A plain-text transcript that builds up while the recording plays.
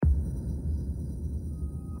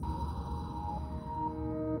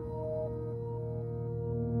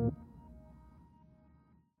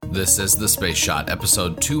This is The Space Shot,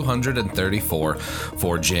 episode 234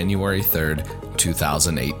 for January 3rd,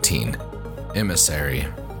 2018. Emissary.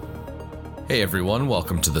 Hey everyone,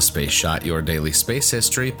 welcome to The Space Shot, your daily space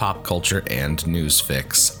history, pop culture, and news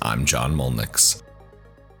fix. I'm John Molnix.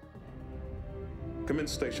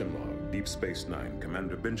 Commence station log, Deep Space Nine,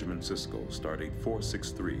 Commander Benjamin Sisko, stardate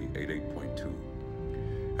 46388.2.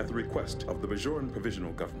 At the request of the Bajoran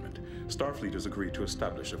Provisional Government, Starfleet has agreed to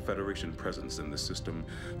establish a Federation presence in the system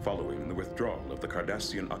following the withdrawal of the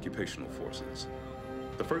Cardassian occupational forces.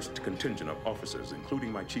 The first contingent of officers,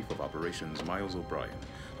 including my Chief of Operations, Miles O'Brien,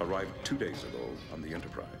 arrived 2 days ago on the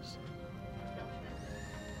Enterprise.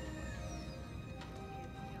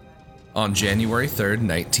 On January 3rd,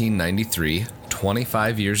 1993,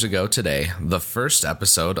 25 years ago today, the first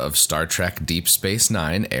episode of Star Trek Deep Space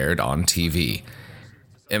Nine aired on TV.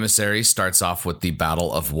 Emissary starts off with the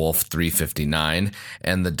Battle of Wolf 359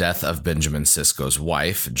 and the death of Benjamin Sisko's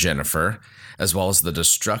wife, Jennifer, as well as the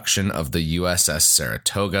destruction of the USS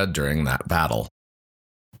Saratoga during that battle.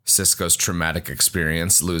 Sisko's traumatic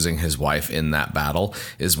experience losing his wife in that battle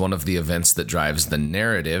is one of the events that drives the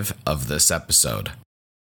narrative of this episode.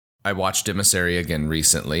 I watched Emissary again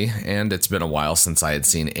recently, and it's been a while since I had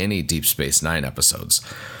seen any Deep Space Nine episodes.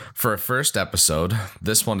 For a first episode,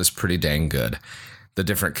 this one is pretty dang good. The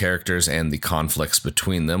different characters and the conflicts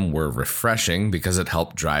between them were refreshing because it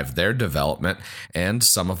helped drive their development and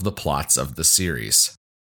some of the plots of the series.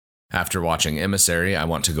 After watching Emissary, I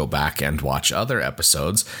want to go back and watch other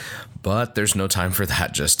episodes, but there's no time for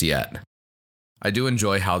that just yet. I do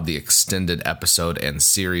enjoy how the extended episode and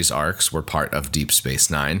series arcs were part of Deep Space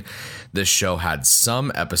Nine. This show had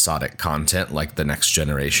some episodic content like The Next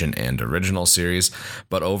Generation and original series,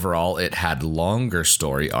 but overall it had longer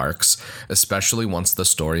story arcs, especially once the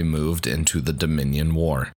story moved into the Dominion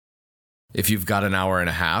War. If you've got an hour and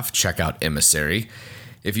a half, check out Emissary.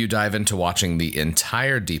 If you dive into watching the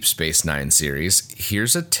entire Deep Space Nine series,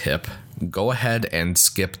 here's a tip. Go ahead and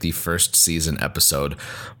skip the first season episode,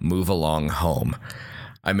 Move Along Home.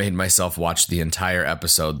 I made myself watch the entire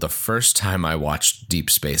episode the first time I watched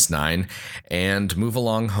Deep Space Nine, and Move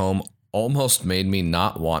Along Home almost made me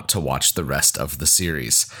not want to watch the rest of the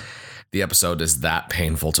series. The episode is that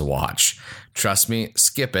painful to watch. Trust me,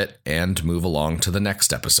 skip it and move along to the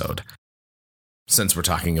next episode. Since we're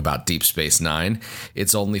talking about Deep Space Nine,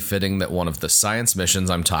 it's only fitting that one of the science missions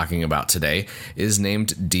I'm talking about today is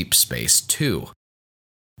named Deep Space Two.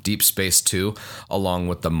 Deep Space Two, along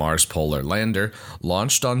with the Mars Polar Lander,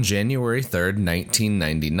 launched on January 3rd,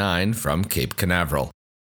 1999 from Cape Canaveral.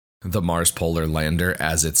 The Mars Polar Lander,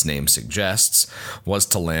 as its name suggests, was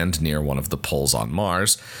to land near one of the poles on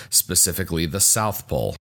Mars, specifically the South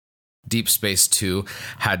Pole. Deep Space Two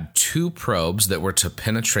had 2 probes that were to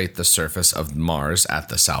penetrate the surface of Mars at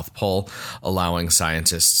the South Pole, allowing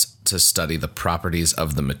scientists to study the properties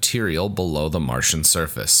of the material below the Martian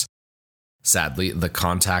surface. Sadly, the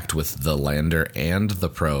contact with the lander and the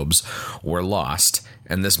probes were lost,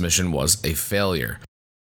 and this mission was a failure.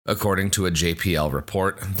 According to a JPL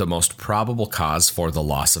report, the most probable cause for the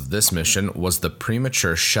loss of this mission was the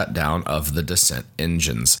premature shutdown of the descent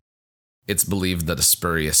engines. It's believed that a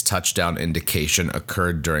spurious touchdown indication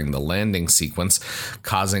occurred during the landing sequence,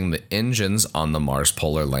 causing the engines on the Mars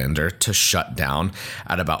Polar Lander to shut down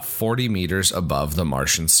at about 40 meters above the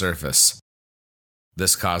Martian surface.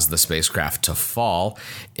 This caused the spacecraft to fall,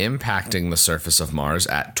 impacting the surface of Mars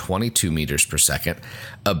at 22 meters per second,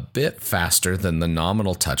 a bit faster than the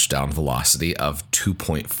nominal touchdown velocity of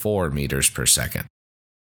 2.4 meters per second.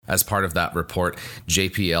 As part of that report,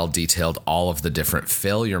 JPL detailed all of the different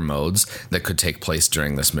failure modes that could take place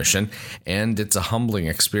during this mission, and it's a humbling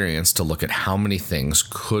experience to look at how many things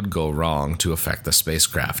could go wrong to affect the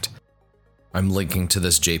spacecraft. I'm linking to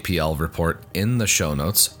this JPL report in the show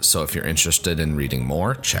notes, so if you're interested in reading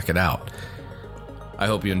more, check it out. I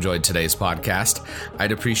hope you enjoyed today's podcast.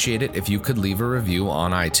 I'd appreciate it if you could leave a review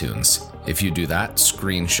on iTunes. If you do that,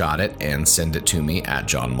 screenshot it and send it to me at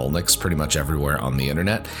John Molnix pretty much everywhere on the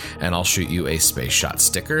internet, and I'll shoot you a Space Shot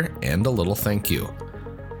sticker and a little thank you.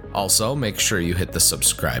 Also, make sure you hit the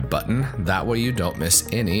subscribe button, that way you don't miss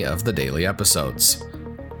any of the daily episodes.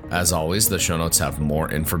 As always, the show notes have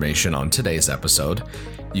more information on today's episode.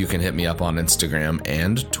 You can hit me up on Instagram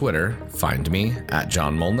and Twitter. Find me at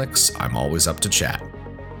John Molnix. I'm always up to chat.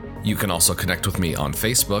 You can also connect with me on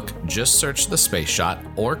Facebook. Just search The Space Shot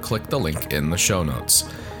or click the link in the show notes.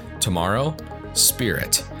 Tomorrow,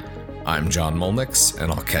 Spirit. I'm John Molnix,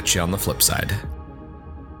 and I'll catch you on the flip side.